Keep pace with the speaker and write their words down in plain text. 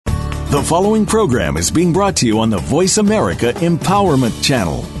The following program is being brought to you on the Voice America Empowerment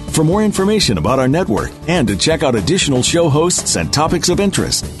Channel. For more information about our network and to check out additional show hosts and topics of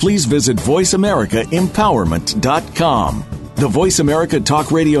interest, please visit voiceamericaempowerment.com. The Voice America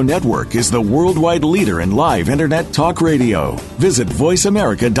Talk Radio Network is the worldwide leader in live Internet talk radio. Visit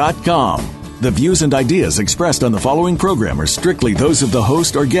voiceamerica.com. The views and ideas expressed on the following program are strictly those of the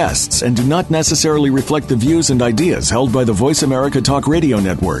host or guests and do not necessarily reflect the views and ideas held by the Voice America Talk Radio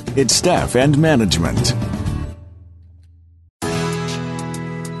Network, its staff, and management.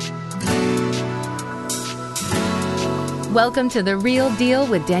 Welcome to The Real Deal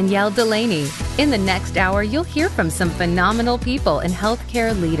with Danielle Delaney. In the next hour, you'll hear from some phenomenal people and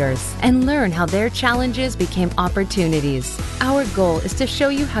healthcare leaders and learn how their challenges became opportunities. Our goal is to show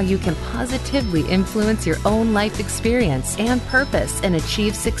you how you can positively influence your own life experience and purpose and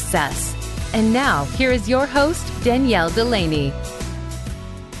achieve success. And now, here is your host, Danielle Delaney.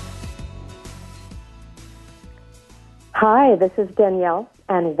 Hi, this is Danielle,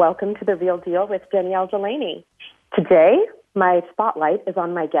 and welcome to The Real Deal with Danielle Delaney. Today, my spotlight is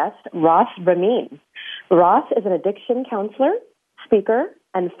on my guest, Ross Remien. Ross is an addiction counselor, speaker,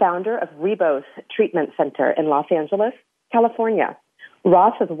 and founder of Rebos Treatment Center in Los Angeles, California.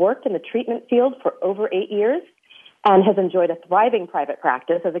 Ross has worked in the treatment field for over 8 years and has enjoyed a thriving private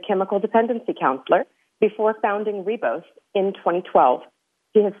practice as a chemical dependency counselor before founding Rebos in 2012.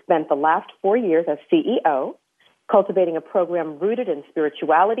 He has spent the last 4 years as CEO, cultivating a program rooted in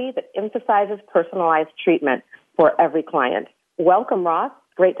spirituality that emphasizes personalized treatment for every client. Welcome, Ross.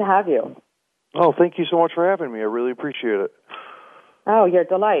 Great to have you. Oh, thank you so much for having me. I really appreciate it. Oh, you're a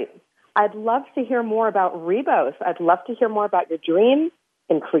delight. I'd love to hear more about Rebos. I'd love to hear more about your dream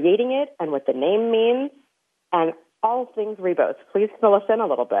in creating it and what the name means and all things Rebos. Please fill us in a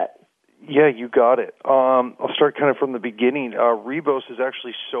little bit. Yeah, you got it. I'll start kind of from the beginning. Rebos is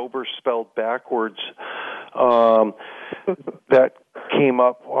actually sober spelled backwards. That came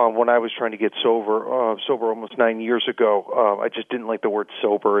up when I was trying to get sober almost 9 years ago. I just didn't like the word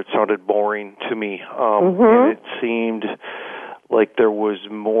sober. It sounded boring to me. And it seemed like there was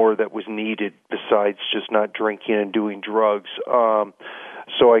more that was needed besides just not drinking and doing drugs.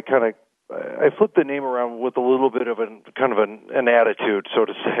 So I flipped the name around with a little bit of an attitude, so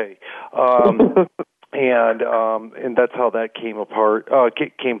to say, and that's how that came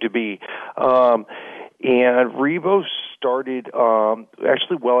to be. And Rebos started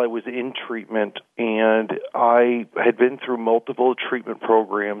actually while I was in treatment, and I had been through multiple treatment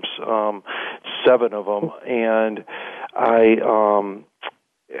programs, 7 of them, and I'd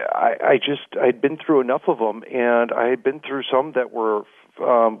been through enough of them, and I had been through some that were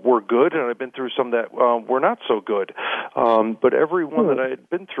good, and I've been through some that were not so good. But every one that I had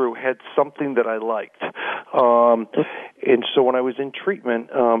been through had something that I liked. And so when I was in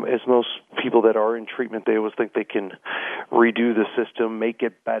treatment, as most people that are in treatment, they always think they can redo the system, make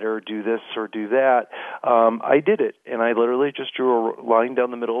it better, do this or do that. I did it, and I literally just drew a line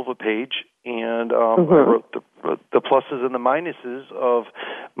down the middle of a page, and I wrote the pluses and the minuses of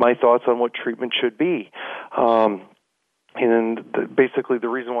my thoughts on what treatment should be. And basically the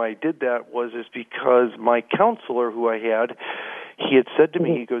reason why I did that is because my counselor who I had, he had said to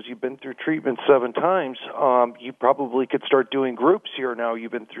me, he goes, "You've been through treatment 7 times. You probably could start doing groups here now.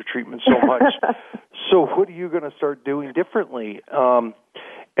 You've been through treatment so much. So what are you going to start doing differently?" And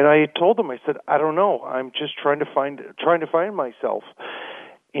I told him, I said, "I don't know. I'm just trying to find myself."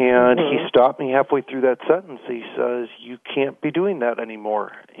 And he stopped me halfway through that sentence. He says, "You can't be doing that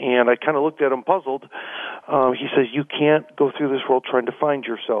anymore." And I kind of looked at him puzzled. He says, "You can't go through this world trying to find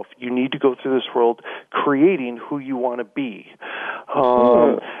yourself. You need to go through this world creating who you want to be.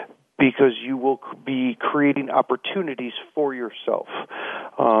 Because you will be creating opportunities for yourself.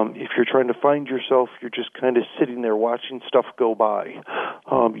 If you're trying to find yourself, you're just kind of sitting there watching stuff go by.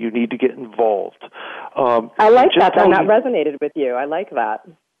 You need to get involved." I like that. That resonated with you. I like that.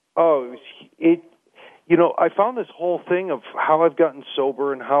 Oh, I found this whole thing of how I've gotten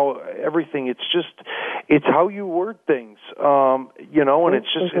sober and how everything, it's how you word things, and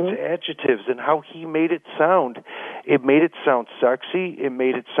it's adjectives and how he made it sound. It made it sound sexy. It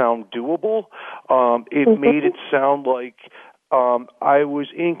made it sound doable. It made it sound like I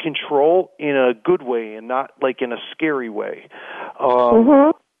was in control in a good way and not like in a scary way.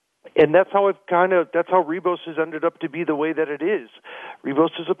 And that's how that's how Rebos has ended up to be the way that it is.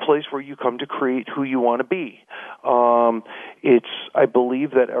 Rebos is a place where you come to create who you want to be. I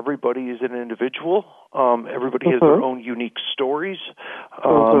believe that everybody is an individual. Everybody has their own unique stories.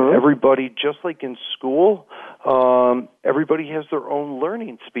 Everybody, just like in school, everybody has their own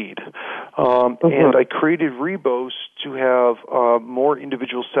learning speed. And I created Rebos to have more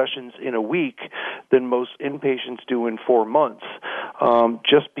individual sessions in a week than most inpatients do in 4 months,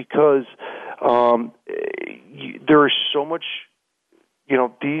 just because there is so much.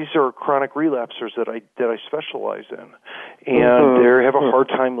 These are chronic relapsers that I specialize in, and they have a hard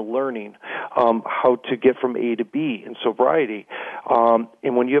time learning how to get from A to B in sobriety.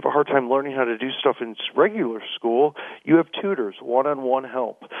 And when you have a hard time learning how to do stuff in regular school, you have tutors, one-on-one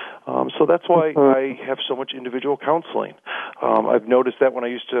help. So that's why I have so much individual counseling. I've noticed that when I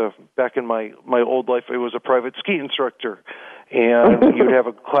used to, back in my old life, I was a private ski instructor, and you'd have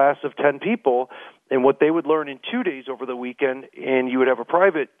a class of 10 people. And what they would learn in 2 days over the weekend, and you would have a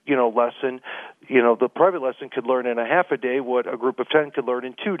private, lesson. The private lesson could learn in a half a day what a group of 10 could learn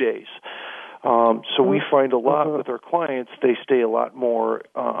in 2 days. So we find a lot with our clients, they stay a lot more,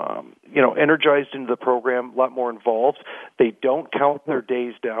 energized into the program, a lot more involved. They don't count their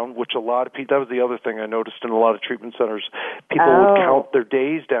days down, which a lot of people, that was the other thing I noticed in a lot of treatment centers. People would count their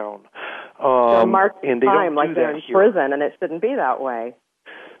days down. They'll mark and they time don't like do they're that in here. prison, and it shouldn't be that way.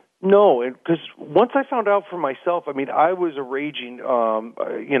 No, because once I found out for myself, I was a raging,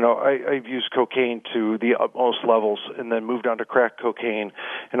 I've used cocaine to the utmost levels and then moved on to crack cocaine,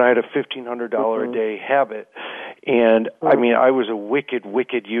 and I had a $1,500 a day habit. And, I was a wicked,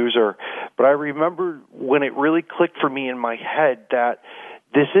 wicked user. But I remember when it really clicked for me in my head that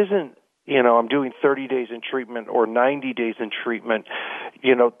this isn't, I'm doing 30 days in treatment or 90 days in treatment.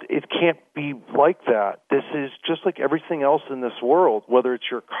 It can't be like that. This is just like everything else in this world, whether it's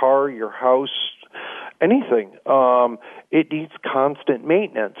your car, your house, anything. It needs constant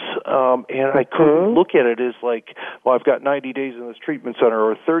maintenance. And I couldn't look at it as like, well, I've got 90 days in this treatment center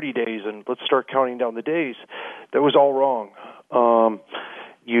or 30 days, and let's start counting down the days. That was all wrong.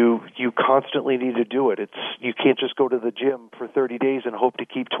 You constantly need to do it. You can't just go to the gym for 30 days and hope to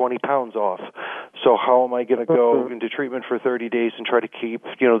keep 20 pounds off. So how am I going to go into treatment for 30 days and try to keep,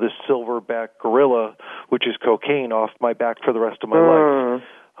 this silverback gorilla, which is cocaine, off my back for the rest of my life?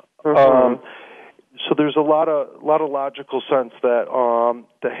 So there's a lot of logical sense that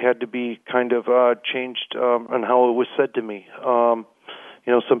had to be kind of changed on how it was said to me.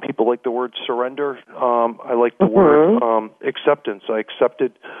 Some people like the word surrender. I like the word acceptance. I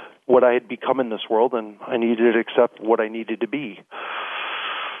accepted what I had become in this world, and I needed to accept what I needed to be.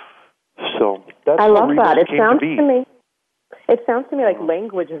 So that's I love how that. Rebos came to be. It sounds to me like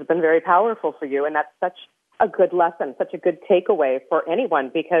language has been very powerful for you, and that's such a good lesson, such a good takeaway for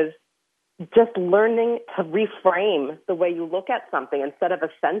anyone, because just learning to reframe the way you look at something instead of a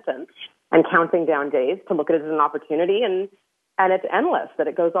sentence and counting down days, to look at it as an opportunity, and it's endless, that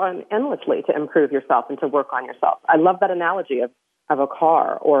it goes on endlessly to improve yourself and to work on yourself. I love that analogy of a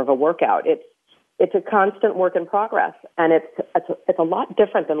car or of a workout. It's a constant work in progress, and it's a lot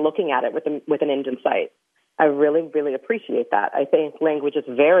different than looking at it with an end in sight. I really, really appreciate that. I think language is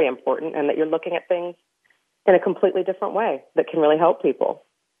very important, and that you're looking at things in a completely different way that can really help people.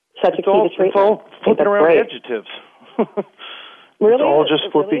 Such a key to treatment. It's all flipping around adjectives. Really, it's all just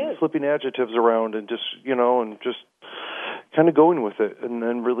really flipping adjectives around and just kind of going with it, and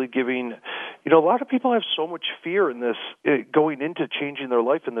then really giving, a lot of people have so much fear in this, going into changing their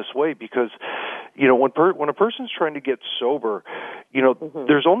life in this way, because, when a person's trying to get sober,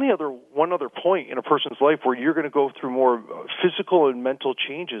 there's only one other point in a person's life where you're going to go through more physical and mental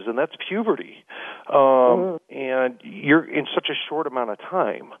changes, and that's puberty. And you're in such a short amount of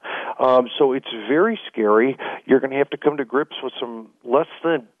time. So it's very scary. You're going to have to come to grips with some less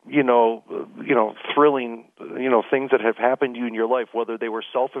than, thrilling, things that have happened to you in your life, whether they were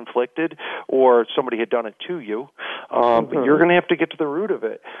self-inflicted or somebody had done it to you. But you're going to have to get to the root of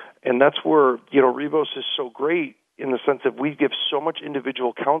it. And that's where, Rebos is so great, in the sense that we give so much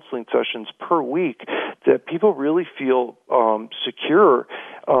individual counseling sessions per week that people really feel secure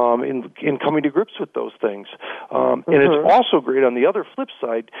in coming to grips with those things. And it's also great on the other flip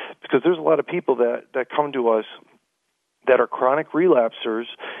side, because there's a lot of people that come to us that are chronic relapsers,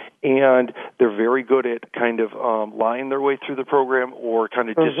 and they're very good at kind of lying their way through the program or kind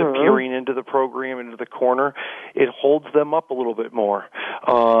of disappearing into the program, into the corner. It holds them up a little bit more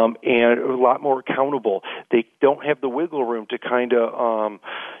and a lot more accountable. They don't have the wiggle room to kind of,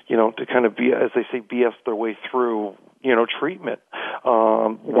 be, as they say, BS their way through treatment.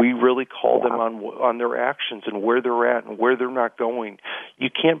 We really call them on their actions and where they're at and where they're not going. You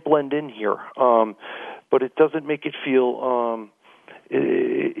can't blend in here, but it doesn't make it feel.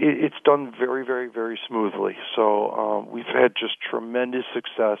 It's done very, very, very smoothly. So we've had just tremendous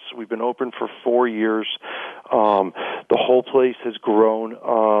success. We've been open for 4 years. The whole place has grown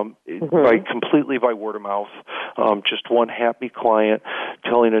completely by word of mouth. Just one happy client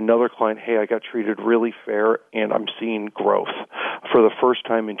telling another client, hey, I got treated really fair, and I'm seeing growth for the first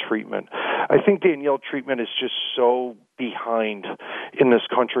time in treatment. I think, Danielle, treatment is just so behind in this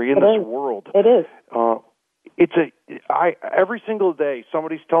country, in this world. It is. Every single day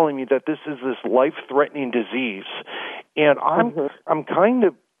somebody's telling me that this is this life-threatening disease, and I'm kind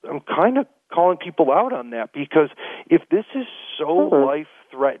of calling people out on that, because if this is so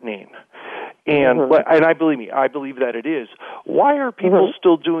life-threatening, and I believe that it is, why are people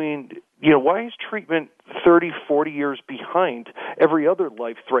still doing? Why is treatment 30, 40 years behind every other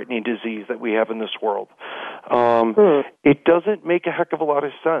life-threatening disease that we have in this world? It doesn't make a heck of a lot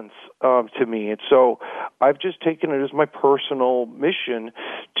of sense to me. And so I've just taken it as my personal mission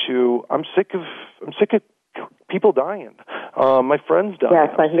I'm sick of people dying. My friends dying. I'm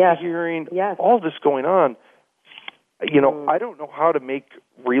sick of hearing all this going on. I don't know how to make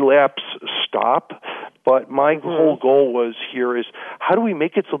relapse stop, but my whole goal here is how do we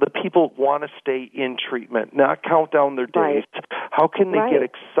make it so that people want to stay in treatment, not count down their days? How can they get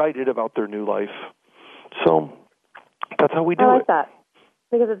excited about their new life? So that's how we do it. I like that.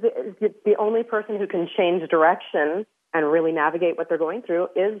 Because it's the only person who can change direction and really navigate what they're going through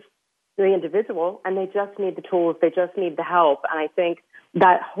is the individual, and they just need the tools, they just need the help. And I think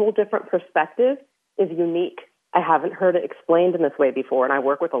that whole different perspective is unique. I haven't heard it explained in this way before, and I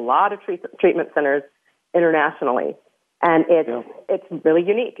work with a lot of treatment centers internationally, and it's really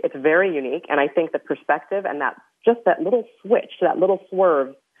unique. It's very unique, and I think the perspective and that little switch, that little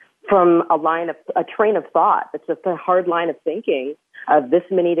swerve from a train of thought, it's just a hard line of thinking of this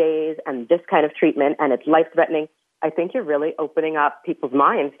many days and this kind of treatment, and it's life-threatening. I think you're really opening up people's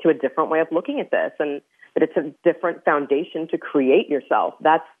minds to a different way of looking at this, and that it's a different foundation to create yourself.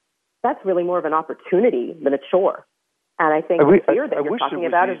 That's really more of an opportunity than a chore. And I think the fear that you're talking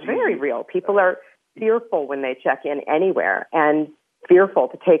about is very real. People are fearful when they check in anywhere, and fearful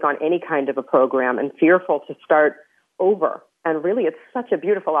to take on any kind of a program, and fearful to start over. And really, it's such a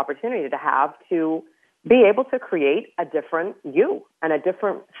beautiful opportunity to have to be able to create a different you and a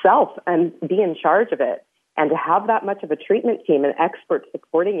different self and be in charge of it. And to have that much of a treatment team and experts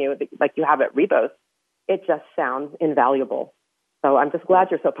supporting you, like you have at Rebos, it just sounds invaluable. So I'm just glad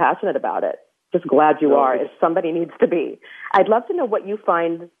you're so passionate about it. Just glad you are, as somebody needs to be. I'd love to know what you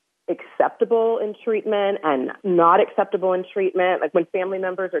find acceptable in treatment and not acceptable in treatment. Like when family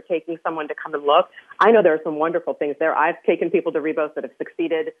members are taking someone to come and look, I know there are some wonderful things there. I've taken people to Rebos that have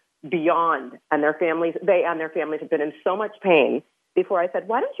succeeded beyond, and they and their families have been in so much pain. Before I said,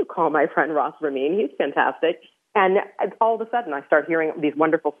 why don't you call my friend Ross Remien? He's fantastic. And all of a sudden I start hearing these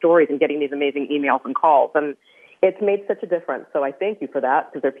wonderful stories and getting these amazing emails and calls. And it's made such a difference. So I thank you for that,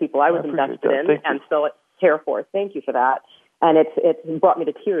 because they're people I was invested in and still care for. Thank you for that. And it's brought me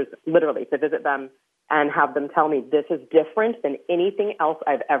to tears, literally, to visit them and have them tell me this is different than anything else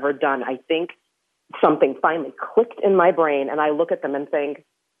I've ever done. I think something finally clicked in my brain, and I look at them and think,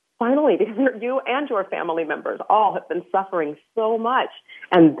 finally, because you and your family members all have been suffering so much,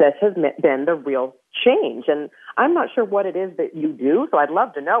 and this has been the real change. And I'm not sure what it is that you do, so I'd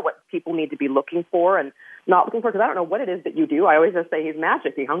love to know what people need to be looking for and not looking for, because I don't know what it is that you do. I always just say he's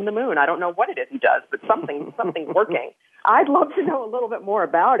magic. He hung the moon. I don't know what it is he does, but something's working. I'd love to know a little bit more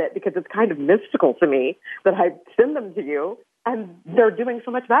about it, because it's kind of mystical to me that I send them to you, and they're doing so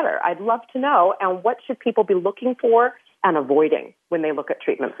much better. I'd love to know, and what should people be looking for and avoiding when they look at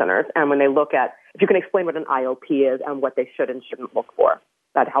treatment centers, and when they look at, if you can explain what an IOP is and what they should and shouldn't look for.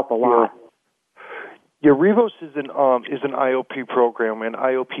 That'd help a lot. Yeah, Rebos is an IOP program, and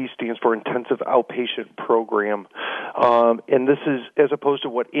IOP stands for Intensive Outpatient Program. And this is as opposed to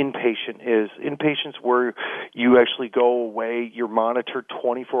what inpatient is. Inpatient's where you actually go away, you're monitored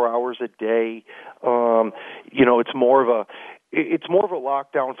 24 hours a day. It's more of a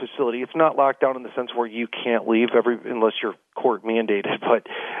lockdown facility. It's not locked down in the sense where you can't leave unless you're court mandated, but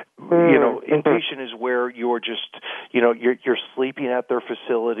inpatient is where you're just, you're sleeping at their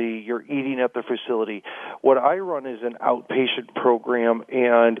facility, you're eating at their facility. What I run is an outpatient program,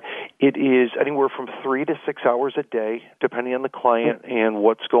 and it is anywhere from 3 to 6 hours a day, depending on the client and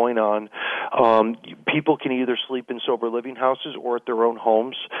what's going on. People can either sleep in sober living houses or at their own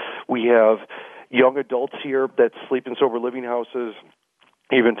homes. We have young adults here that sleep in sober living houses.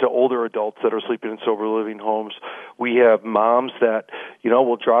 even to older adults that are sleeping in sober living homes. We have moms that,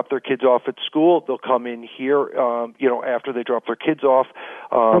 will drop their kids off at school. They'll come in here, after they drop their kids off.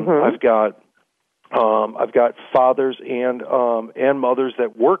 I've got fathers and mothers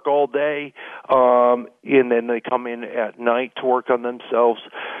that work all day, and then they come in at night to work on themselves.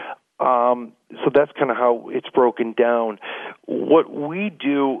 So that's kind of how it's broken down. What we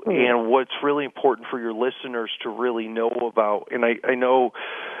do and what's really important for your listeners to really know about, and I know,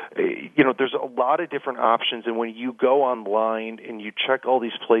 there's a lot of different options, and when you go online and you check all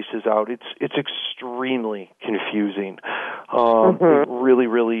these places out, it's extremely confusing. It really,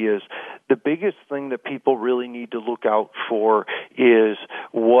 really is. The biggest thing that people really need to look out for is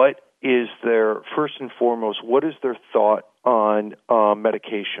what is their, first and foremost, what is their thought on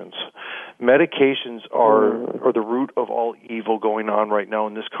medications? Medications are the root of all evil going on right now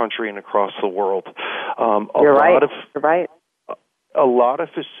in this country and across the world. You're right. A lot of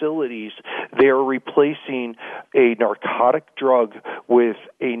facilities, they are replacing a narcotic drug with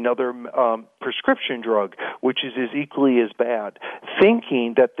another prescription drug, which is as equally as bad,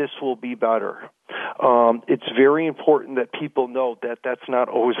 thinking that this will be better. It's very important that people know that that's not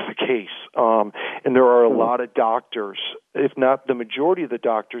always the case. And there are a lot of doctors, if not the majority of the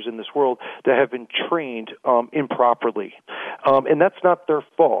doctors in this world, that have been trained improperly. And that's not their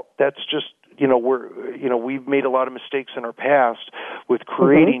fault. That's just, we've made a lot of mistakes in our past with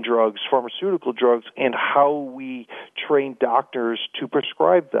creating drugs, pharmaceutical drugs, and how we train doctors to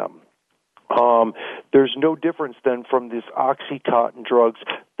prescribe them. There's no difference then from these Oxycontin drugs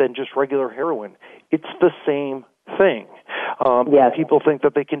than just regular heroin. It's the same thing. People think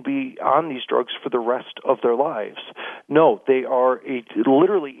that they can be on these drugs for the rest of their lives. No, they are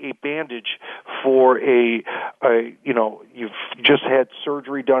literally a bandage for you've just had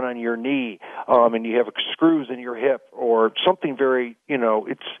surgery done on your knee, and you have screws in your hip or something very,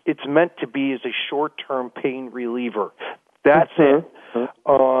 it's meant to be as a short-term pain reliever. That's it.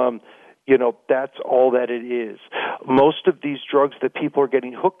 That's all that it is. Most of these drugs that people are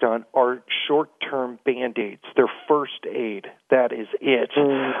getting hooked on are short-term Band-Aids. They're first aid. That is it.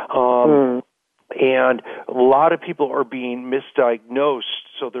 And a lot of people are being misdiagnosed.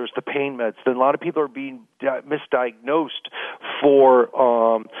 So there's the pain meds. Then a lot of people are being misdiagnosed for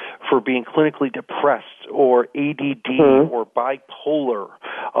being clinically depressed or ADD or bipolar.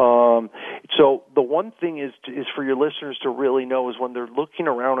 So the one thing is for your listeners to really know is when they're looking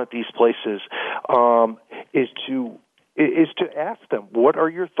around at these places, is to ask them, what are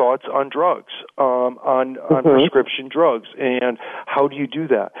your thoughts on drugs, on prescription drugs, and how do you do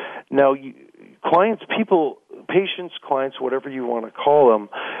that? Now, patients, clients, whatever you want to call them,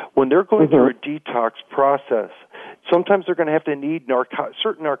 when they're going through a detox process, sometimes they're going to have to need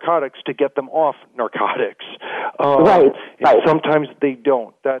certain narcotics to get them off narcotics. Right. Sometimes they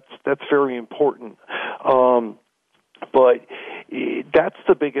don't. That's very important. But that's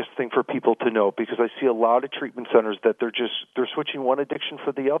the biggest thing for people to know, because I see a lot of treatment centers that they're switching one addiction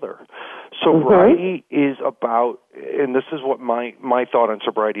for the other. Sobriety is about, and this is what my thought on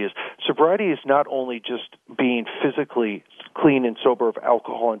sobriety is. Sobriety is not only just being physically clean and sober of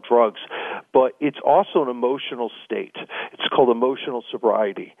alcohol and drugs, but it's also an emotional state. It's called emotional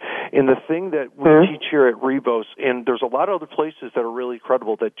sobriety. And the thing that we teach here at Rebos, and there's a lot of other places that are really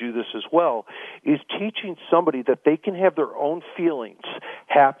credible that do this as well, is teaching somebody that they can have their own feelings,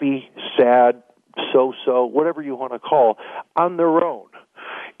 happy, sad, so-so, whatever you want to call, on their own.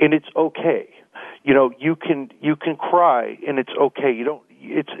 And it's okay. You can cry, and it's okay.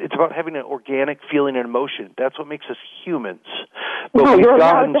 It's about having an organic feeling and emotion. That's what makes us humans. But you're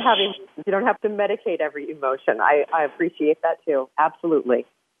allowed to have emotions. You don't have to medicate every emotion. I appreciate that too. Absolutely.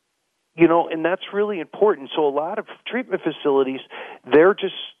 And that's really important. So a lot of treatment facilities, they're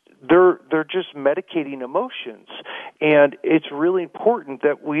just medicating emotions. And it's really important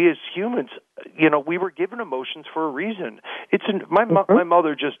that we as humans, we were given emotions for a reason. My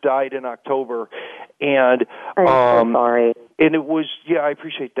mother just died in October, and I'm so sorry. And it was, I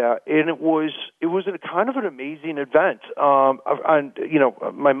appreciate that. And it was a kind of an amazing event.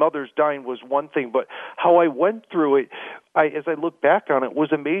 My mother's dying was one thing, but how I went through it, as I look back on it,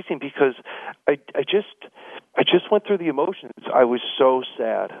 was amazing, because I just went through the emotions. I was so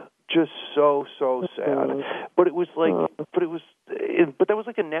sad. Just so sad. But it was but that was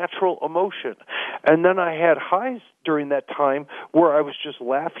like a natural emotion. And then I had highs during that time where I was just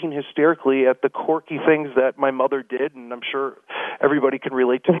laughing hysterically at the quirky things that my mother did, and I'm sure everybody can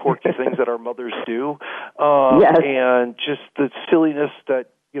relate to quirky things that our mothers do. And just the silliness that,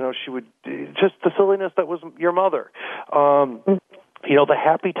 she would, just the silliness that was your mother. The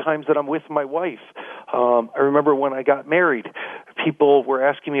happy times that I'm with my wife, I remember when I got married, people were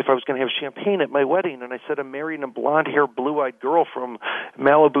asking me if I was going to have champagne at my wedding, and I said, I'm marrying a blonde-haired, blue-eyed girl from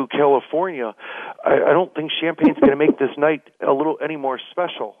Malibu, California. I don't think champagne's going to make this night a little any more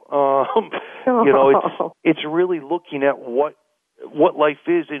special. It's really looking at what life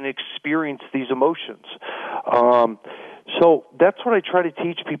is and experience these emotions. So that's what I try to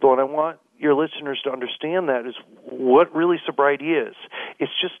teach people, and I want your listeners to understand that is what really sobriety is.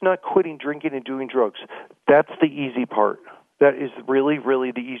 It's just not quitting drinking and doing drugs. That's the easy part. That is really,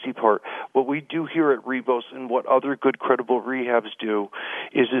 really the easy part. What we do here at Rebos and what other good, credible rehabs do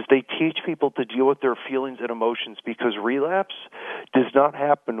is they teach people to deal with their feelings and emotions, because relapse does not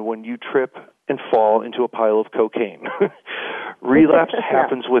happen when you trip and fall into a pile of cocaine. Relapse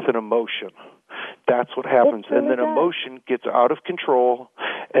happens with an emotion. That's what happens. And then emotion gets out of control,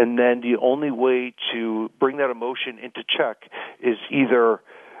 and then the only way to bring that emotion into check is either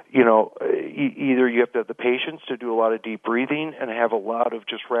you have to have the patience to do a lot of deep breathing and have a lot of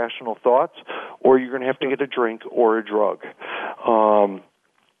just rational thoughts, or you're going to have to get a drink or a drug.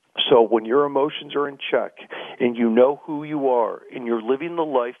 So when your emotions are in check and you know who you are and you're living the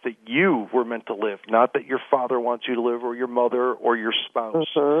life that you were meant to live, not that your father wants you to live or your mother or your spouse,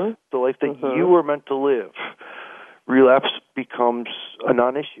 the life that you were meant to live, relapse becomes a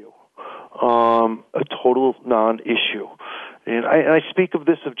non-issue, a total non-issue. And I speak of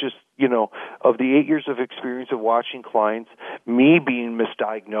this of just, of the 8 years of experience of watching clients, me being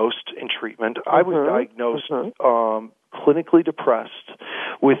misdiagnosed in treatment. I was diagnosed clinically depressed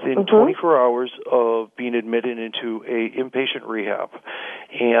within 24 hours of being admitted into a inpatient rehab.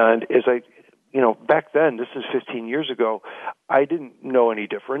 And as back then, this is 15 years ago, I didn't know any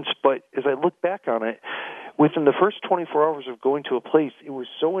difference. But as I look back on it, within the first 24 hours of going to a place, it was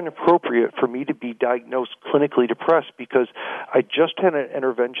so inappropriate for me to be diagnosed clinically depressed, because I just had an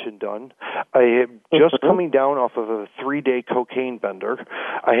intervention done. I am just coming down off of a 3-day cocaine bender.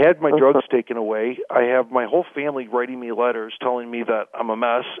 I had my drugs taken away. I have my whole family writing me letters telling me that I'm a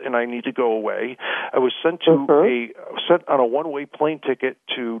mess and I need to go away. I was sent sent on a one-way plane ticket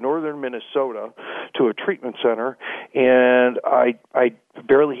to northern Minnesota to a treatment center, and I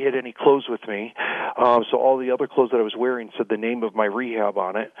barely had any clothes with me. So all the other clothes that I was wearing said the name of my rehab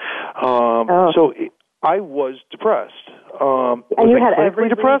on it. I was depressed. And you had every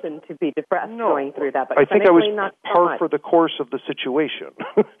reason to be depressed going through that. But I think I was par for the course of the situation.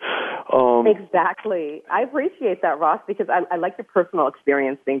 Exactly. I appreciate that, Ross, because I like your personal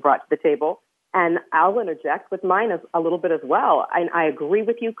experience being brought to the table. And I'll interject with mine a little bit as well. And I agree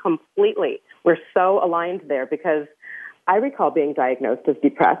with you completely. We're so aligned there, because I recall being diagnosed as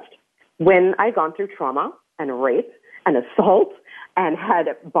depressed when I'd gone through trauma and rape and assault and had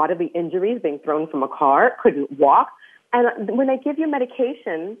bodily injuries, being thrown from a car, couldn't walk. And when they give you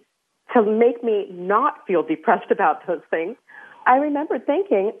medication to make me not feel depressed about those things, I remember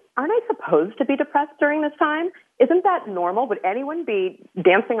thinking, aren't I supposed to be depressed during this time? Isn't that normal? Would anyone be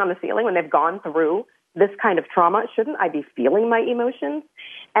dancing on the ceiling when they've gone through this kind of trauma? Shouldn't I be feeling my emotions?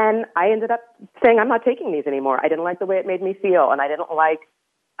 And I ended up saying, I'm not taking these anymore. I didn't like the way it made me feel, and I didn't like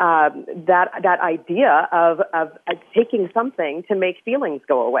that idea of taking something to make feelings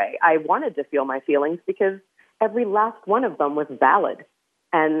go away. I wanted to feel my feelings because every last one of them was valid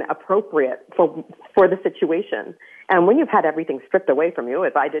and appropriate for the situation. And when you've had everything stripped away from you,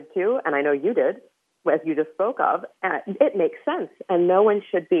 as I did too, and I know you did, as you just spoke of, it makes sense. And no one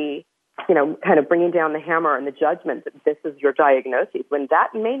should be, kind of bringing down the hammer and the judgment that this is your diagnosis, when that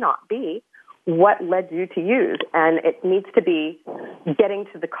may not be what led you to use. And it needs to be getting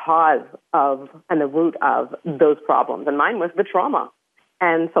to the cause of and the root of those problems. And mine was the trauma.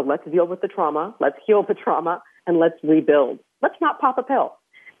 And so let's deal with the trauma, let's heal the trauma, and let's rebuild. Let's not pop a pill.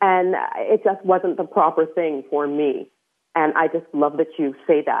 And it just wasn't the proper thing for me. And I just love that you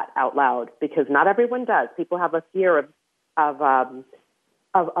say that out loud, because not everyone does. People have a fear of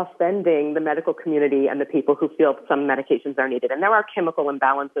offending the medical community and the people who feel some medications are needed. And there are chemical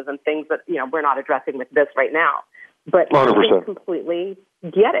imbalances and things that, we're not addressing with this right now. But 100%. I completely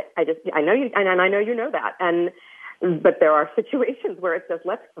get it. I know you, and I know you know that. But there are situations where it says,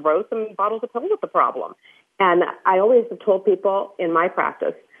 let's throw some bottles of pills at the problem. And I always have told people in my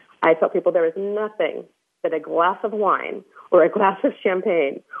practice, I tell people there is nothing that a glass of wine or a glass of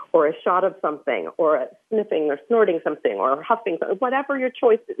champagne or a shot of something or a sniffing or snorting something or huffing something, whatever your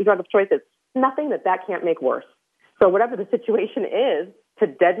drug of choice is, nothing that can't make worse. So whatever the situation is, to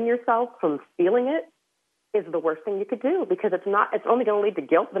deaden yourself from feeling it is the worst thing you could do, because it's only going to lead to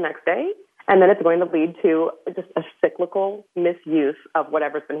guilt the next day, and then it's going to lead to just a cyclical misuse of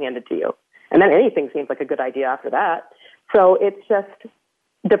whatever's been handed to you. And then anything seems like a good idea after that. So it's just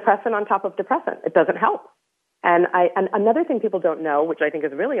depressant on top of depressant. It doesn't help. And another thing people don't know, which I think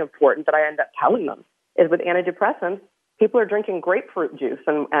is really important that I end up telling them, is with antidepressants, people are drinking grapefruit juice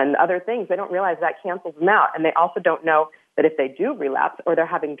and other things. They don't realize that cancels them out. And they also don't know that if they do relapse or they're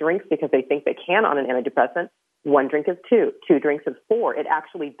having drinks because they think they can on an antidepressant, 1 drink is 2, 2 drinks is 4. It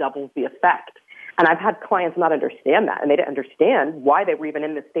actually doubles the effect. And I've had clients not understand that, and they didn't understand why they were even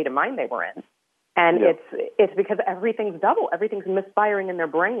in the state of mind they were in. And it's because everything's double. Everything's misfiring in their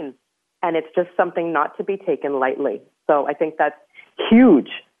brains. And it's just something not to be taken lightly. So I think that's huge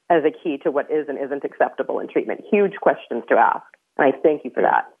as a key to what is and isn't acceptable in treatment. Huge questions to ask. And I thank you for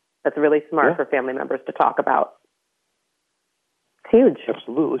that. That's really smart for family members to talk about. It's huge.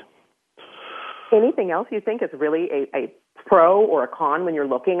 Absolutely. Anything else you think is really a pro or a con when you're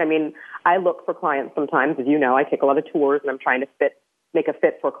looking? I mean, I look for clients sometimes. As you know, I take a lot of tours, and I'm trying to make a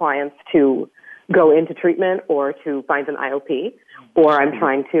fit for clients to go into treatment or to find an IOP, or I'm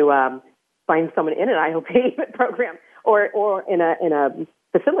trying to find someone in an IOP program or in a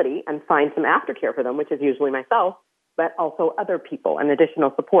facility and find some aftercare for them, which is usually myself, but also other people and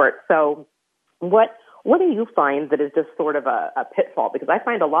additional support. So what do you find that is just sort of a pitfall? Because I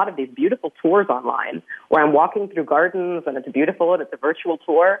find a lot of these beautiful tours online where I'm walking through gardens and it's beautiful and it's a virtual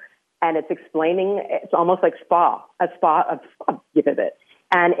tour and it's explaining, it's almost like a spa visit.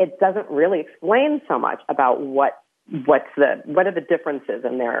 And it doesn't really explain so much about what are the differences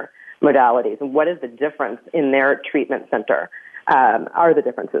in their modalities and what is the difference in their treatment center, are the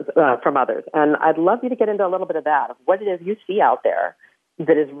differences from others. And I'd love you to get into a little bit of that, of what it is you see out there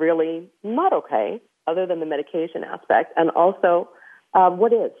that is really not okay, other than the medication aspect, and also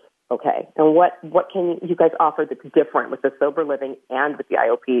what is okay, and what can you guys offer that's different with the sober living and with the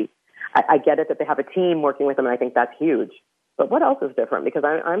IOP. I get it that they have a team working with them, and I think that's huge. But what else is different? Because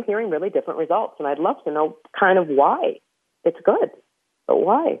I'm hearing really different results, and I'd love to know kind of why. It's good, but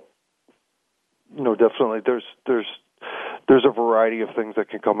why? No, definitely. There's a variety of things that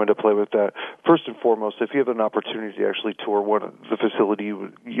can come into play with that. First and foremost, if you have an opportunity to actually tour one of the facility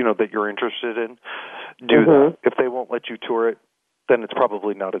that you're interested in, do that. If they won't let you tour it, then it's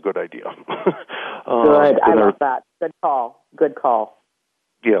probably not a good idea. Good. I love that. Good call. Good call.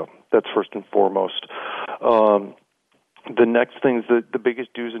 Yeah, that's first and foremost. The next things, the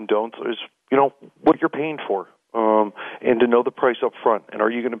biggest do's and don'ts is, what you're paying for, and to know the price up front. And are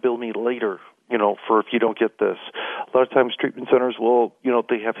you going to bill me later, for if you don't get this? A lot of times treatment centers will,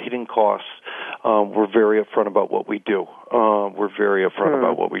 they have hidden costs. We're very upfront about what we do. We're very upfront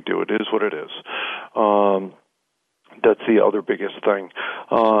about what we do. It is what it is. That's the other biggest thing.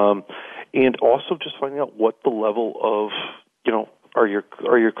 And also just finding out what the level of, are your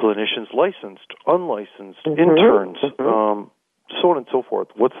clinicians licensed, unlicensed, interns, so on and so forth.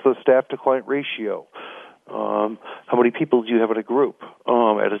 What's the staff to client ratio? How many people do you have in a group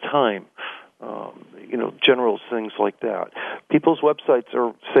at a time? General things like that. People's websites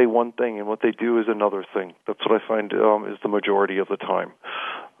say one thing, and what they do is another thing. That's what I find is the majority of the time.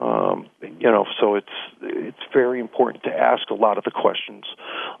 So it's very important to ask a lot of the questions,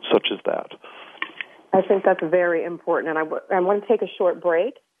 such as that. I think that's very important, and I want to take a short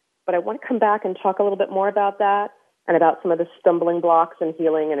break, but I want to come back and talk a little bit more about that and about some of the stumbling blocks in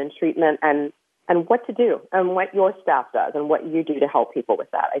healing and in treatment and what to do and what your staff does and what you do to help people with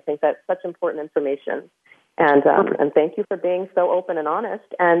that. I think that's such important information. And thank you for being so open and honest.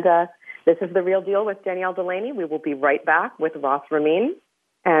 And this is The Real Deal with Danielle Delaney. We will be right back with Ross Remien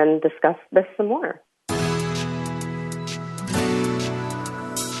and discuss this some more.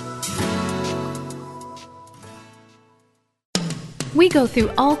 We go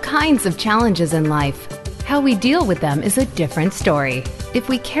through all kinds of challenges in life. How we deal with them is a different story. If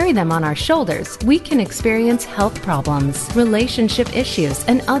we carry them on our shoulders, we can experience health problems, relationship issues,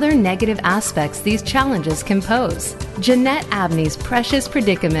 and other negative aspects these challenges can pose. Jeanette Abney's Precious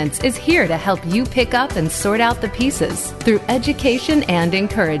Predicaments is here to help you pick up and sort out the pieces through education and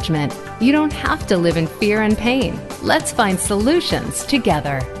encouragement. You don't have to live in fear and pain. Let's find solutions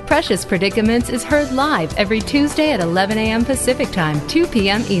together. Precious Predicaments is heard live every Tuesday at 11 a.m. Pacific Time, 2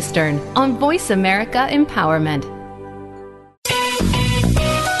 p.m. Eastern on Voice America Empowerment.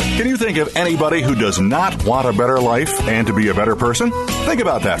 Can you think of anybody who does not want a better life and to be a better person? Think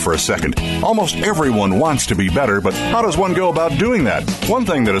about that for a second. Almost everyone wants to be better, but how does one go about doing that? One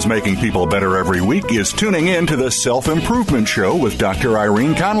thing that is making people better every week is tuning in to the Self-Improvement Show with Dr.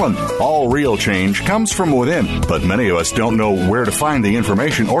 Irene Conlon. All real change comes from within, but many of us don't know where to find the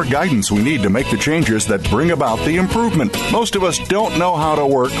information or guidance we need to make the changes that bring about the improvement. Most of us don't know how to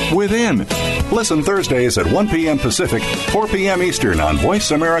work within. Listen Thursdays at 1 p.m. Pacific, 4 p.m. Eastern on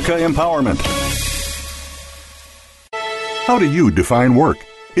Voice America Empowerment. How do you define work?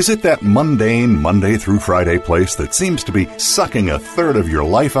 Is it that mundane Monday through Friday place that seems to be sucking a third of your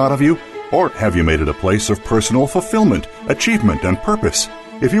life out of you? Or have you made it a place of personal fulfillment, achievement, and purpose?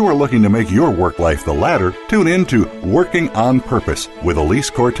 If you are looking to make your work life the latter, tune in to Working on Purpose with Elise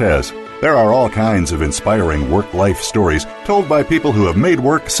Cortez. There are all kinds of inspiring work-life stories told by people who have made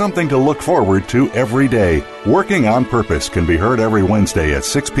work something to look forward to every day. Working on Purpose can be heard every Wednesday at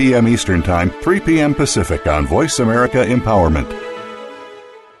 6 p.m. Eastern Time, 3 p.m. Pacific on Voice America Empowerment.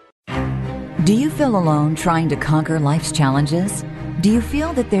 Do you feel alone trying to conquer life's challenges? Do you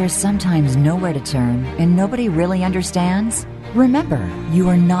feel that there's sometimes nowhere to turn and nobody really understands? Remember, you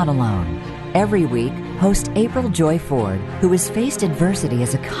are not alone. Every week, host April Joy Ford, who has faced adversity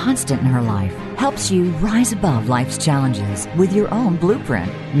as a constant in her life, helps you rise above life's challenges with your own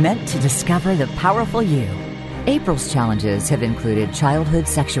blueprint, meant to discover the powerful you. April's challenges have included childhood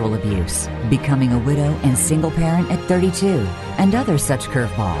sexual abuse, becoming a widow and single parent at 32, and other such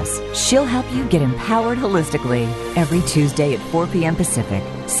curveballs. She'll help you get empowered holistically every Tuesday at 4 p.m. Pacific,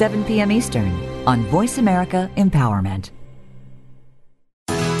 7 p.m. Eastern on Voice America Empowerment.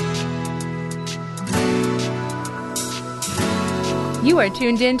 You are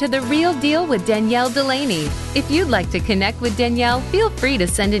tuned in to The Real Deal with Danielle Delaney. If you'd like to connect with Danielle, feel free to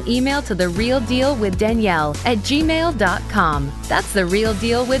send an email to therealdealwithdanielle@gmail.com. That's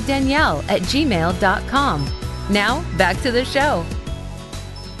therealdealwithdanielle@gmail.com. Now, back to the show.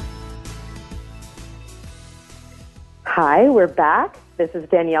 Hi, we're back. This is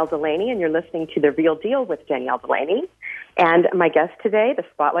Danielle Delaney, and you're listening to The Real Deal with Danielle Delaney. And my guest today, the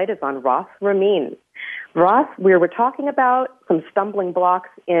spotlight is on Ross Remien. Ross, we were talking about some stumbling blocks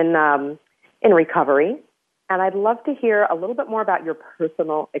in recovery, and I'd love to hear a little bit more about your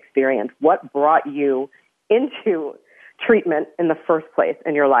personal experience. What brought you into treatment in the first place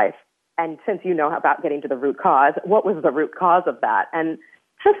in your life? And since you know about getting to the root cause, what was the root cause of that? And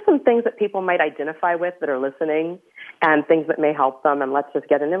just some things that people might identify with that are listening and things that may help them. And let's just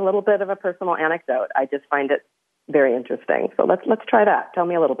get in a little bit of a personal anecdote. I just find it very interesting. So let's try that. Tell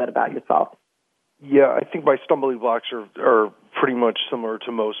me a little bit about yourself. Yeah, I think my stumbling blocks are pretty much similar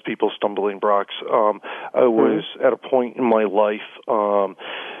to most people's stumbling blocks. I was at a point in my life, I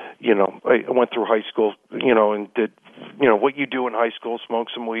went through high school, and did, what you do in high school, smoke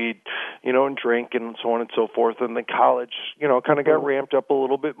some weed, and drink and so on and so forth. And then college, kind of got ramped up a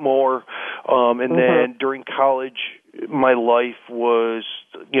little bit more. And then during college, my life was,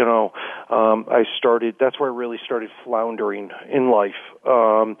 that's where I really started floundering in life.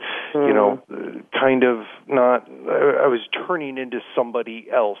 I was turning into somebody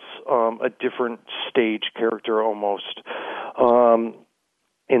else, a different stage character almost.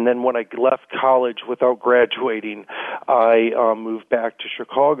 And then when I left college without graduating, I moved back to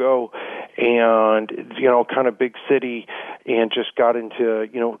Chicago and, kind of big city, and just got into,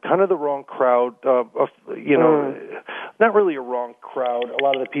 kind of the wrong crowd, not really a wrong crowd. A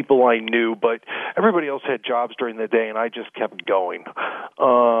lot of the people I knew, but everybody else had jobs during the day, and I just kept going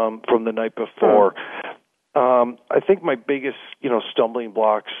from the night before. I think my biggest, stumbling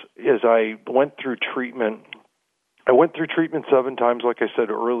blocks is I went through treatment. I went through treatment 7 times, like I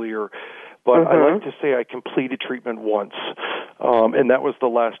said earlier, but I like to say I completed treatment once, and that was the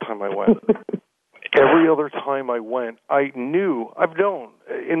last time I went. Every other time I went, I've known,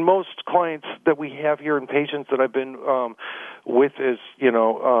 in most clients that we have here and patients that I've been with is, when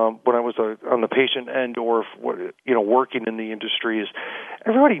I was on the patient end or, working in the industry, is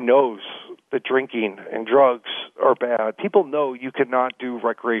everybody knows that drinking and drugs are bad. People know you cannot do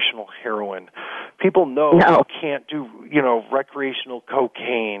recreational heroin. People know you can't do, recreational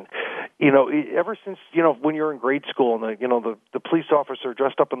cocaine. Ever since, when you're in grade school and the police officer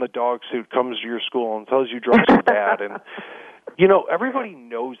dressed up in the dog suit comes to your school and tells you drugs are bad, and everybody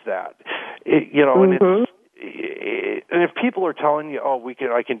knows that. And if people are telling you,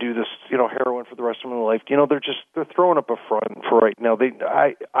 I can do this, heroin for the rest of my life, they're throwing up a front for right now.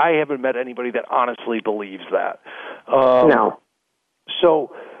 I haven't met anybody that honestly believes that. No.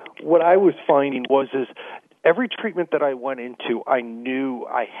 So what I was finding is every treatment that I went into, I knew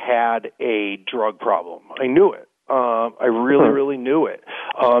I had a drug problem. I knew it. I really, really knew it.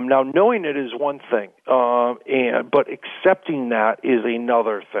 Now, knowing it is one thing, but accepting that is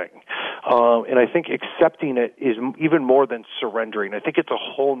another thing. And I think accepting it is even more than surrendering. I think it's a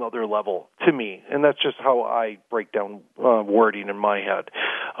whole nother level to me, and that's just how I break down wording in my head.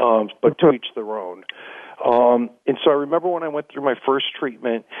 But to each their own. And so I remember when I went through my first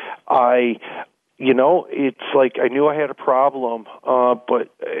treatment, it's like I knew I had a problem, but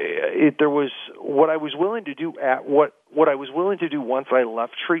there was what I was willing to do what I was willing to do once I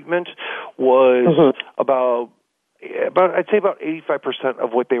left treatment was about I'd say about 85%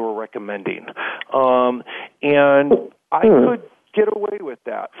 of what they were recommending. And I could get away with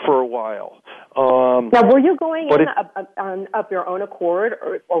that for a while. Now, were you going in of your own accord,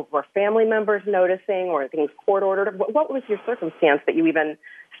 or were family members noticing, or things court ordered? What was your circumstance that you even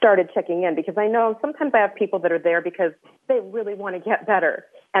started checking in? Because I know sometimes I have people that are there because they really want to get better,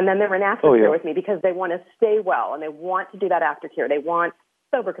 and then they're in aftercare with me because they want to stay well, and they want to do that aftercare. They want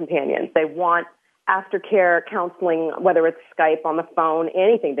sober companions. They want aftercare counseling, whether it's Skype, on the phone,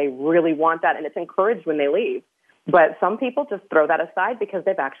 anything. They really want that, and it's encouraged when they leave. But some people just throw that aside because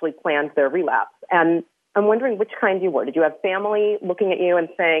they've actually planned their relapse. And I'm wondering which kind you were. Did you have family looking at you and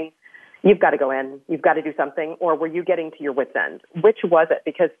saying, you've got to go in, you've got to do something, or were you getting to your wit's end? Which was it?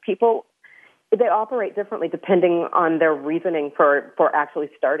 Because people, they operate differently depending on their reasoning for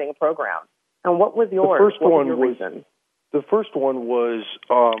actually starting a program. And what was yours? What was your reason? The first one was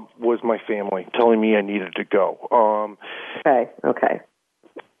my family telling me I needed to go. Okay.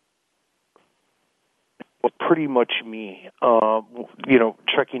 Pretty much me,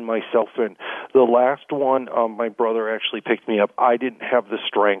 checking myself in. The last one, my brother actually picked me up. I didn't have the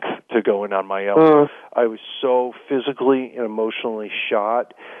strength to go in on my own. I was so physically and emotionally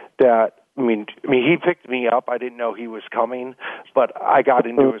shot that, I mean, he picked me up. I didn't know he was coming, but I got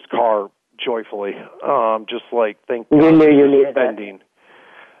into his car joyfully, just like, thank God, you knew you needed spending.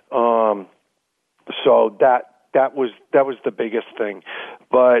 So that was the biggest thing.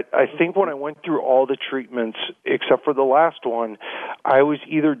 But I think when I went through all the treatments, except for the last one, I was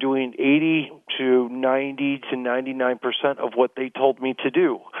either doing 80 to 90 to 99% of what they told me to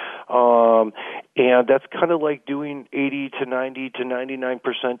do. And that's kind of like doing 80 to 90 to 99%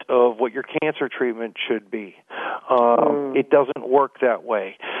 of what your cancer treatment should be. It doesn't work that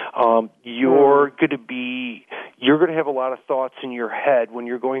way. You're going to have a lot of thoughts in your head when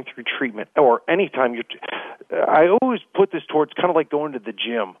you're going through treatment, or anytime I always put this towards kind of like going to the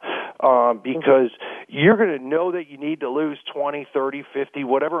gym, because you're going to know that you need to lose 20, 30, 50,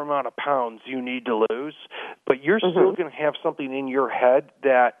 whatever amount of pounds you need to lose, but you're still going to have something in your head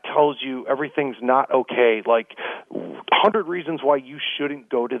that tells you everything's not okay, like 100 reasons why you shouldn't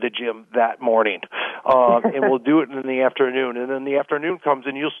go to the gym that morning, and we'll do it in the afternoon, and then the afternoon comes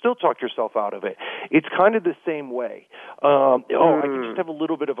and you'll still talk yourself out of it. It's kind of the same way. I can just have a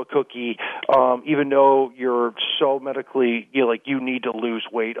little bit of a cookie, even though you're so medically, you need to lose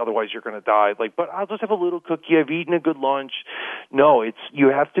weight, otherwise you're going to die. But I'll just have a little cookie. I've eaten a good lunch. No, you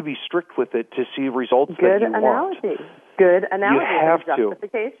have to be strict with it to see results that you want. Good analogy. You have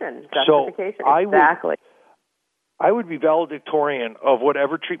Justification. So exactly. I would be valedictorian of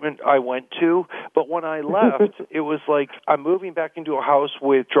whatever treatment I went to, but when I left, it was like I'm moving back into a house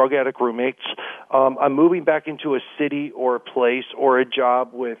with drug addict roommates. I'm moving back into a city or a place or a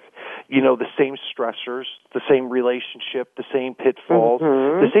job with, the same stressors, the same relationship, the same pitfalls,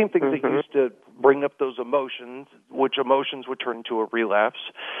 the same things that used to bring up those emotions, which emotions would turn into a relapse.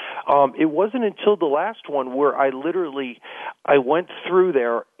 It wasn't until the last one where I went through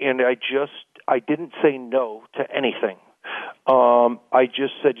there and I didn't say no to anything. I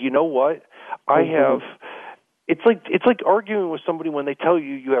just said, you know what? I have. It's like arguing with somebody when they tell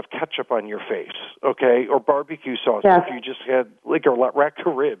you have ketchup on your face, okay, or barbecue sauce if you just had like a rack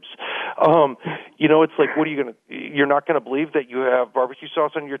of ribs. It's like, what are you you're not gonna believe that you have barbecue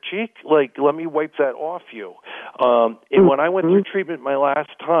sauce on your cheek? Like, let me wipe that off you. And when I went through treatment my last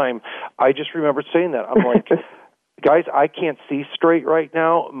time, I just remember saying that. I'm like, guys, I can't see straight right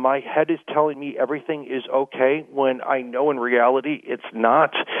now. My head is telling me everything is okay when I know in reality it's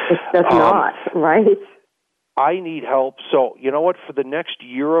not. It's not, right? I need help. So, you know what? For the next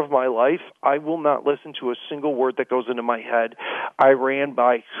year of my life, I will not listen to a single word that goes into my head. I ran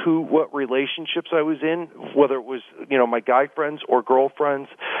by what relationships I was in, whether it was, my guy friends or girlfriends,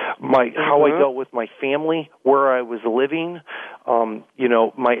 how I dealt with my family, where I was living,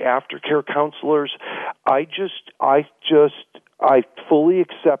 my aftercare counselors. I fully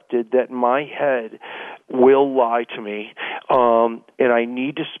accepted that my head will lie to me, and I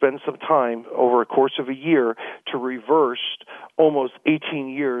need to spend some time over a course of a year to reverse almost 18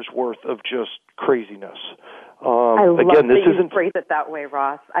 years worth of just craziness. I love that you phrase it that way,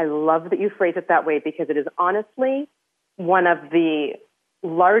 Ross. I love that you phrase it that way because it is honestly one of the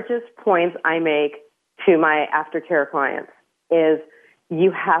largest points I make to my aftercare clients is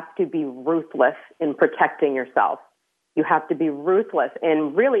you have to be ruthless in protecting yourself. You have to be ruthless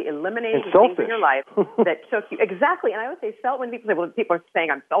in really eliminating things in your life that took you. Exactly. And I would say, when people say, well, people are saying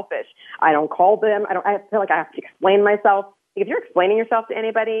I'm selfish, I don't call them. I feel like I have to explain myself. If you're explaining yourself to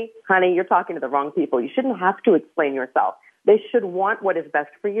anybody, honey, you're talking to the wrong people. You shouldn't have to explain yourself. They should want what is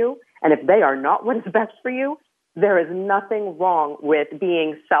best for you. And if they are not what is best for you, There is nothing wrong with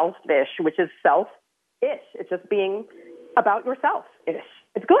being selfish, which is self-ish. It's just being about yourself-ish.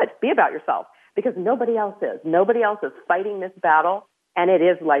 It's good. Be about yourself because nobody else is. Nobody else is fighting this battle, and it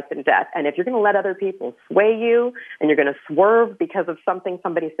is life and death. And if you're going to let other people sway you and you're going to swerve because of something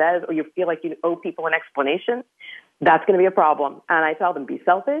somebody says or you feel like you owe people an explanation, that's going to be a problem. And I tell them, be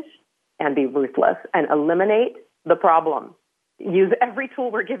selfish and be ruthless and eliminate the problem. Use every tool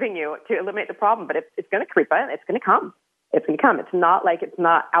we're giving you to eliminate the problem, but it's going to creep in. It's going to come. It's going to come. It's not like it's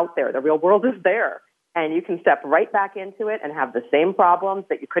not out there. The real world is there, and you can step right back into it and have the same problems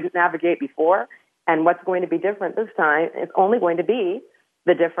that you couldn't navigate before. And what's going to be different this time is only going to be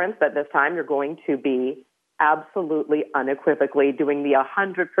the difference that this time you're going to be absolutely unequivocally doing the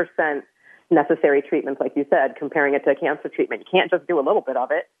 100% necessary treatments, like you said, comparing it to a cancer treatment. You can't just do a little bit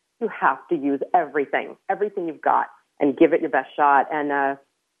of it. You have to use everything you've got, and give it your best shot. And, I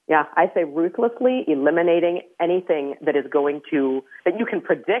say ruthlessly eliminating anything that is going to, that you can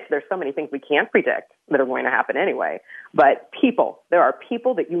predict. There's so many things we can't predict that are going to happen anyway. But there are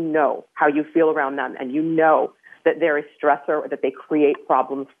people that you know how you feel around them, and you know that they're a stressor or that they create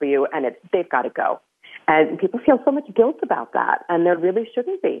problems for you, and they've got to go. And people feel so much guilt about that, and there really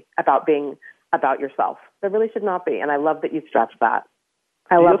shouldn't be about being about yourself. There really should not be, and I love that you stressed that.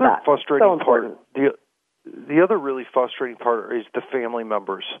 I love that. Frustrating so important. The other really frustrating part is the family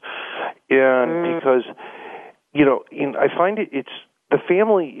members, and because I find it's the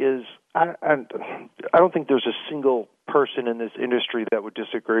family is. I don't think there's a single person in this industry that would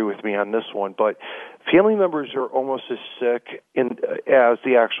disagree with me on this one, but family members are almost as sick as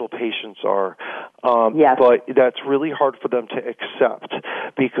the actual patients are. Yes. But that's really hard for them to accept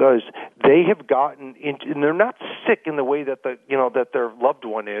because they have gotten into, and they're not sick in the way that that their loved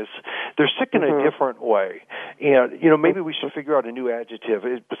one is. They're sick in a different way. And, maybe we should figure out a new adjective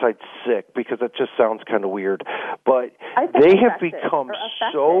besides sick because that just sounds kind of weird. But they have become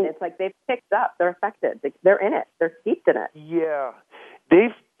so... It's like they've picked up. They're affected. They're in it. They're steeped in it. Yeah.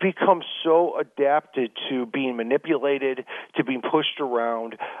 They've become so adapted to being manipulated, to being pushed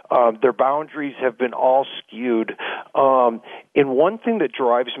around. Their boundaries have been all skewed. And one thing that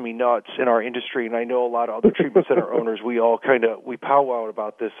drives me nuts in our industry, and I know a lot of other treatment center owners, we powwow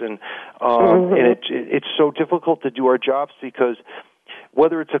about this, and it's so difficult to do our jobs because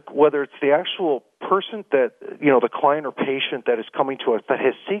whether it's the actual person that, the client or patient that is coming to us that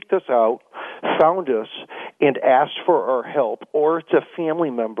has seeked us out, found us, and asked for our help, or it's a family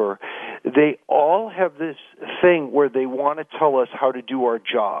member, they all have this thing where they want to tell us how to do our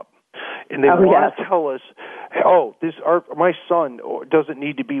job. And they want to tell us, my son doesn't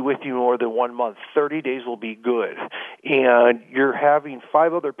need to be with you more than 1 month. 30 days will be good. And you're having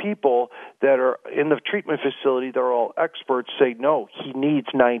 5 other people that are in the treatment facility that are all experts say, no, he needs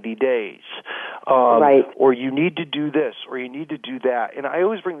 90 days. Right. Or you need to do this, or you need to do that. And I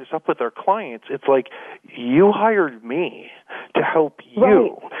always bring this up with our clients. It's like, you hired me to help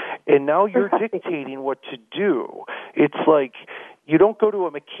you, and now you're dictating what to do. It's like, you don't go to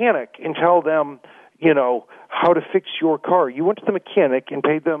a mechanic and tell them, how to fix your car. You went to the mechanic and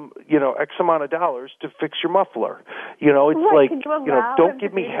paid them, X amount of dollars to fix your muffler. It's like, don't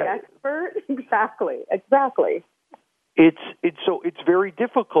give me expert. Exactly. It's very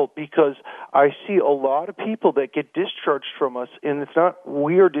difficult because I see a lot of people that get discharged from us, and it's not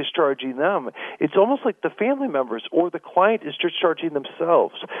we are discharging them. It's almost like the family members or the client is discharging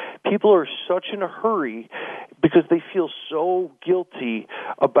themselves. People are such in a hurry because they feel so guilty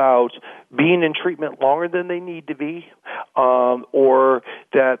about being in treatment longer than they need to be, or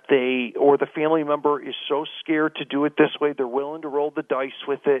the family member is so scared to do it this way they're willing to roll the dice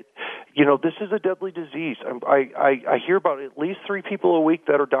with it. This is a deadly disease. I hear about at least 3 people a week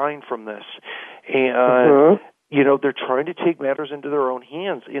that are dying from this, and they're trying to take matters into their own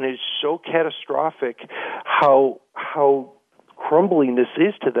hands, and it's so catastrophic how crumbling this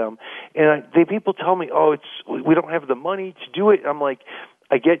is to them. And people tell me, we don't have the money to do it. I'm like,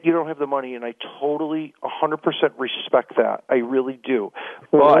 I get you don't have the money, and I totally 100% respect that. I really do.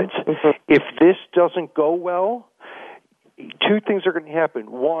 But if this doesn't go well, 2 things are going to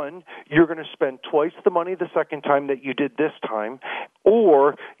happen. 1, you're going to spend twice the money the second time that you did this time,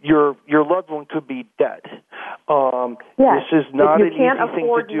 or your loved one could be dead. This is not an easy thing to do. You can't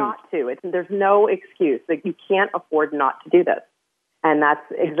afford not to. There's no excuse. You can't afford not to do this. And that's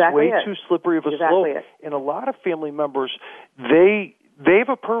exactly it. It's way too slippery of a slope. And a lot of family members, they have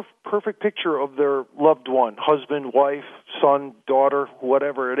a perfect picture of their loved one, husband, wife, son, daughter,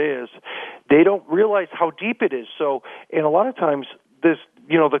 whatever it is. They don't realize how deep it is. So, and a lot of times this,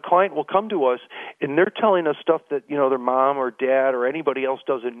 the client will come to us and they're telling us stuff that, their mom or dad or anybody else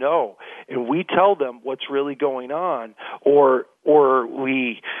doesn't know. And we tell them what's really going on, or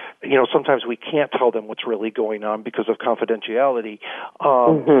we, sometimes we can't tell them what's really going on because of confidentiality.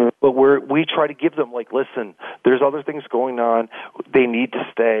 But we try to give them, listen, there's other things going on. They need to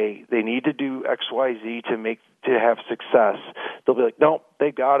stay. They need to do X, Y, Z to have success. They'll be like, no,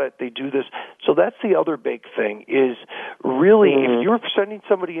 they got it. They do this. So that's the other big thing is really if you're sending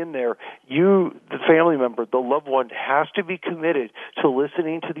somebody in there, the family member, the loved one, has to be committed to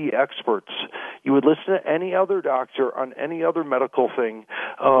listening to the experts. You would listen to any other doctor on any other medical thing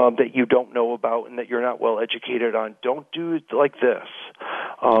that you don't know about and that you're not well educated on. Don't do it like this.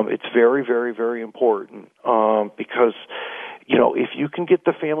 It's very, very, very important because if you can get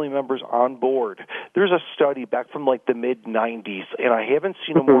the family members on board, there's a study back from the mid-90s, and I haven't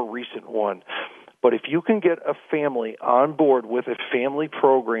seen a more recent one, but if you can get a family on board with a family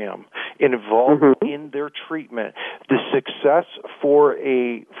program involved in their treatment, the success for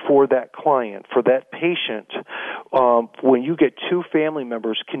that client, for that patient, when you get two family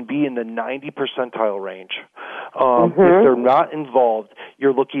members, can be in the 90 percentile range. If they're not involved,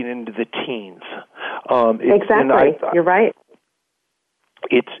 you're looking into the teens. Exactly. You're right.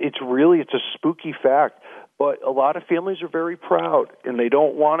 It's really a spooky fact, but a lot of families are very proud, and they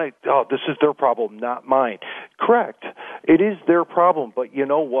don't want to, this is their problem, not mine. Correct. It is their problem, but you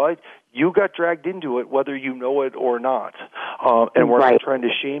know what? You got dragged into it whether you know it or not. And we're not trying to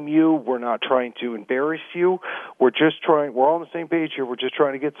shame you. We're not trying to embarrass you. We're all on the same page here. We're just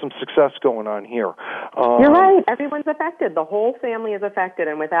trying to get some success going on here. You're right. Everyone's affected. The whole family is affected,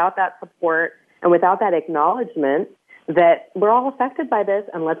 and without that support and without that acknowledgement that we're all affected by this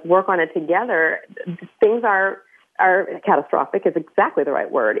and let's work on it together, things are catastrophic is exactly the right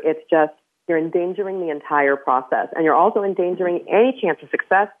word. It's just you're endangering the entire process, and you're also endangering any chance of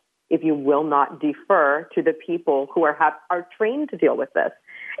success if you will not defer to the people who are trained to deal with this.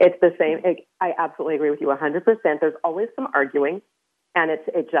 It's the same. I absolutely agree with you 100%. There's always some arguing, and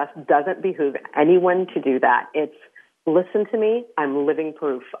it just doesn't behoove anyone to do that. It's listen to me. I'm living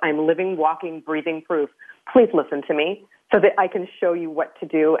proof. I'm living, walking, breathing proof. Please listen to me so that I can show you what to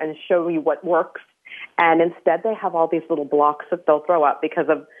do and show you what works. And instead they have all these little blocks that they'll throw up because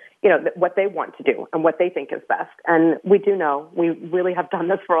of, what they want to do and what they think is best. And we do know, we really have done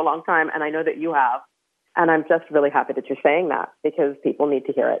this for a long time, and I know that you have. And I'm just really happy that you're saying that because people need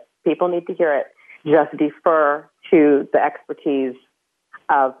to hear it. People need to hear it. Just defer to the expertise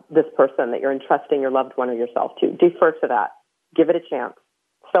of this person that you're entrusting your loved one or yourself to. Defer to that. Give it a chance.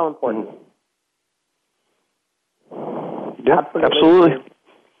 So important. Yeah, absolutely.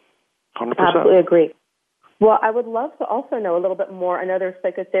 100%. Absolutely agree. Well, I would love to also know a little bit more. I know there's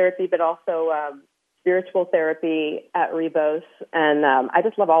psychotherapy, but also spiritual therapy at Rebos, and I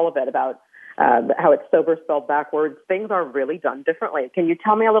just love all of it about how it's sober spelled backwards. Things are really done differently. Can you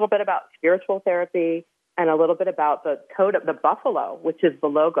tell me a little bit about spiritual therapy and a little bit about the code of the buffalo, which is the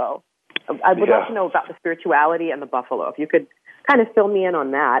logo? I would love to know about the spirituality and the buffalo. If you could kind of fill me in on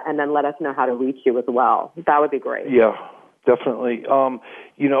that and then let us know how to reach you as well. That would be great. Yeah, definitely.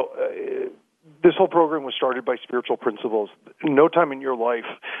 This whole program was started by spiritual principles. No time in your life,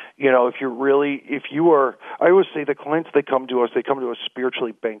 if you are, I always say the clients, they come to us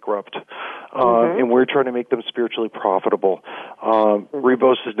spiritually bankrupt, and we're trying to make them spiritually profitable.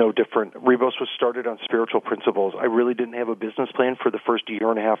 Rebos is no different. Rebos was started on spiritual principles. I really didn't have a business plan for the first year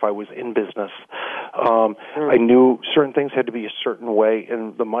and a half I was in business. I knew certain things had to be a certain way,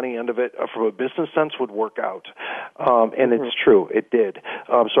 and the money end of it, from a business sense, would work out. And it's true, it did.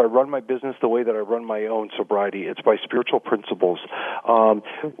 So I run my business the way that I run my own sobriety. It's by spiritual principles.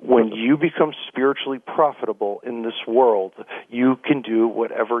 When you become spiritually profitable in this world, you can do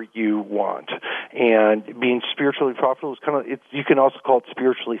whatever you want. And being spiritually profitable is kind of, you can also call it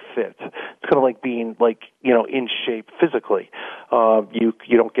spiritually fit. It's kind of like being in shape physically. You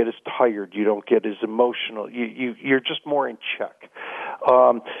don't get as tired. You don't get as emotional. You're just more in check.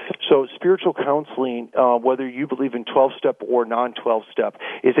 So spiritual counseling, whether you believe in 12-step or non-12-step,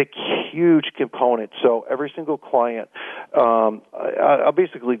 is a huge component. So every single client, I'll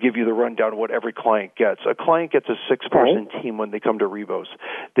basically give you the rundown of what every client gets. A client gets a 6-person team when they come to Rebos.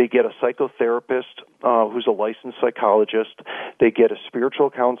 They get a psychotherapist who's a licensed psychologist. They get a spiritual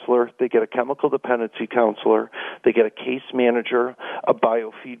counselor. They get a chemical dependency counselor. They get a case manager, a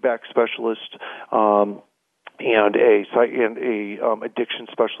biofeedback specialist, and a addiction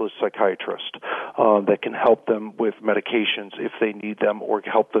specialist psychiatrist that can help them with medications if they need them or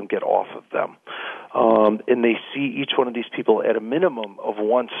help them get off of them. and they see each one of these people at a minimum of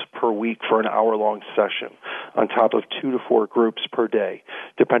once per week for an hour-long session, on top of 2 to 4 groups per day,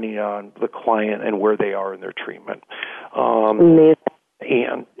 depending on the client and where they are in their treatment. And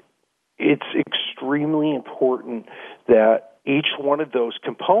it's extremely important that each one of those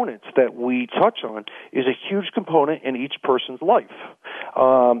components that we touch on is a huge component in each person's life.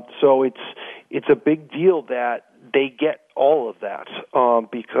 So it's a big deal that they get all of that,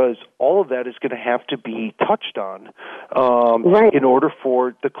 because all of that is going to have to be touched on in order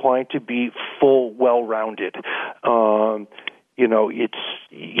for the client to be full, well-rounded. You'll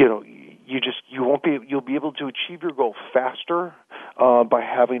be able to achieve your goal faster by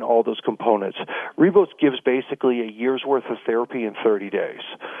having all those components. Rebos gives basically a year's worth of therapy in 30 days.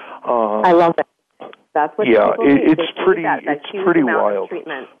 I love it. That's what people need. It's pretty wild.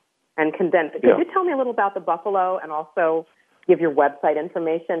 Treatment and condensed. Yeah. Could you tell me a little about the Buffalo and also give your website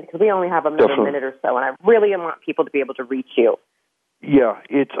information? Because we only have another minute or so, and I really want people to be able to reach you. Yeah,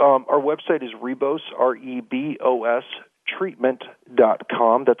 it's our website is Rebos, REBOS,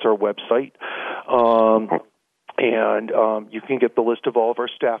 treatment.com. That's our website. And you can get the list of all of our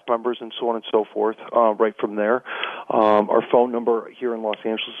staff members and so on and so forth right from there. Our phone number here in Los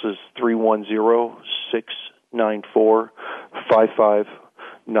Angeles is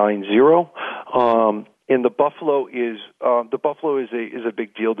 310-694-5590. And the Buffalo is a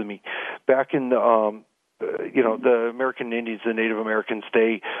big deal to me. Back in the American Indians, the Native Americans,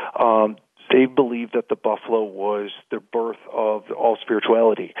 they believed that the buffalo was the birth of all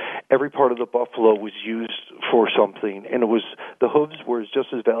spirituality. Every part of the buffalo was used for something, and the hooves were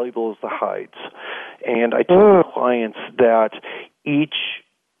just as valuable as the hides. And I tell clients that each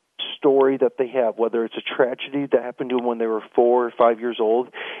story that they have, whether it's a tragedy that happened to them when they were 4 or 5 years old,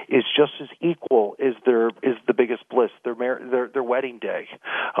 is just as equal as the biggest bliss, their wedding day,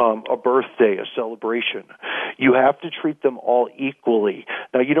 a birthday, a celebration. You have to treat them all equally.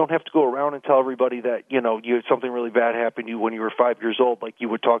 Now, you don't have to go around and tell everybody that you had something really bad happen to you when you were 5 years old, like you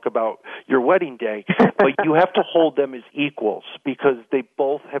would talk about your wedding day. But you have to hold them as equals, because they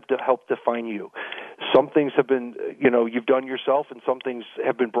both have to help define you. Some things have been, you've done yourself, and some things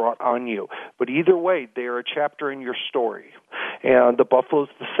have been brought on you. But either way, they are a chapter in your story. And the buffalo's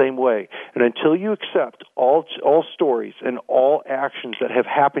the same way. And until you accept all stories and all actions that have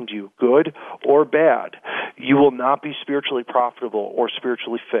happened to you, good or bad, you will not be spiritually profitable or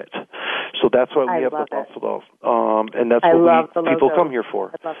spiritually fit. So that's why we have the buffalo. And that's what people come here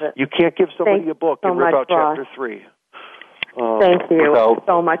for. I love it. You can't give somebody a book and rip out chapter 3. Thank you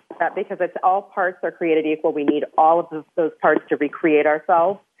so much for that, because it's all parts are created equal. We need all of those parts to recreate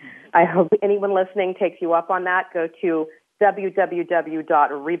ourselves. I hope anyone listening takes you up on that. Go to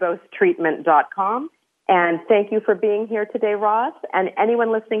www.rebostreatment.com. And thank you for being here today, Ross. And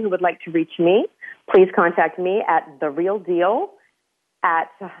anyone listening who would like to reach me, please contact me at The Real Deal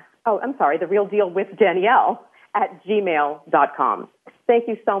with Danielle at gmail.com. Thank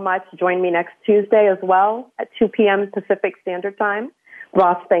you so much. Join me next Tuesday as well at 2 p.m. Pacific Standard Time.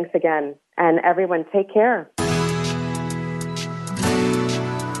 Ross, thanks again. And everyone, take care.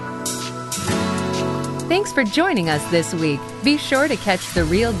 Thanks for joining us this week. Be sure to catch The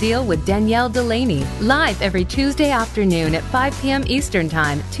Real Deal with Danielle Delaney live every Tuesday afternoon at 5 p.m. Eastern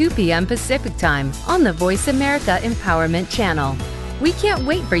Time, 2 p.m. Pacific Time on the Voice America Empowerment Channel. We can't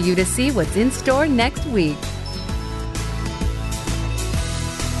wait for you to see what's in store next week.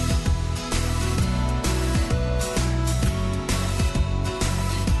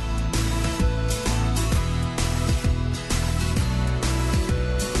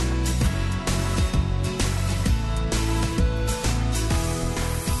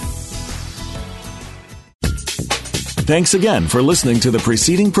 Thanks again for listening to the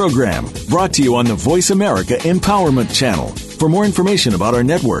preceding program, brought to you on the Voice America Empowerment Channel. For more information about our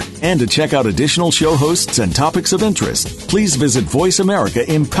network and to check out additional show hosts and topics of interest, please visit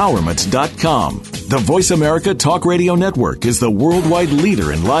voiceamericaempowerment.com. The Voice America Talk Radio Network is the worldwide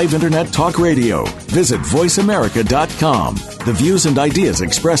leader in live Internet talk radio. Visit voiceamerica.com. The views and ideas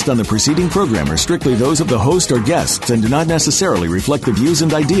expressed on the preceding program are strictly those of the host or guests and do not necessarily reflect the views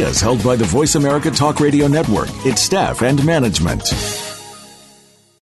and ideas held by the Voice America Talk Radio Network, its staff, and management.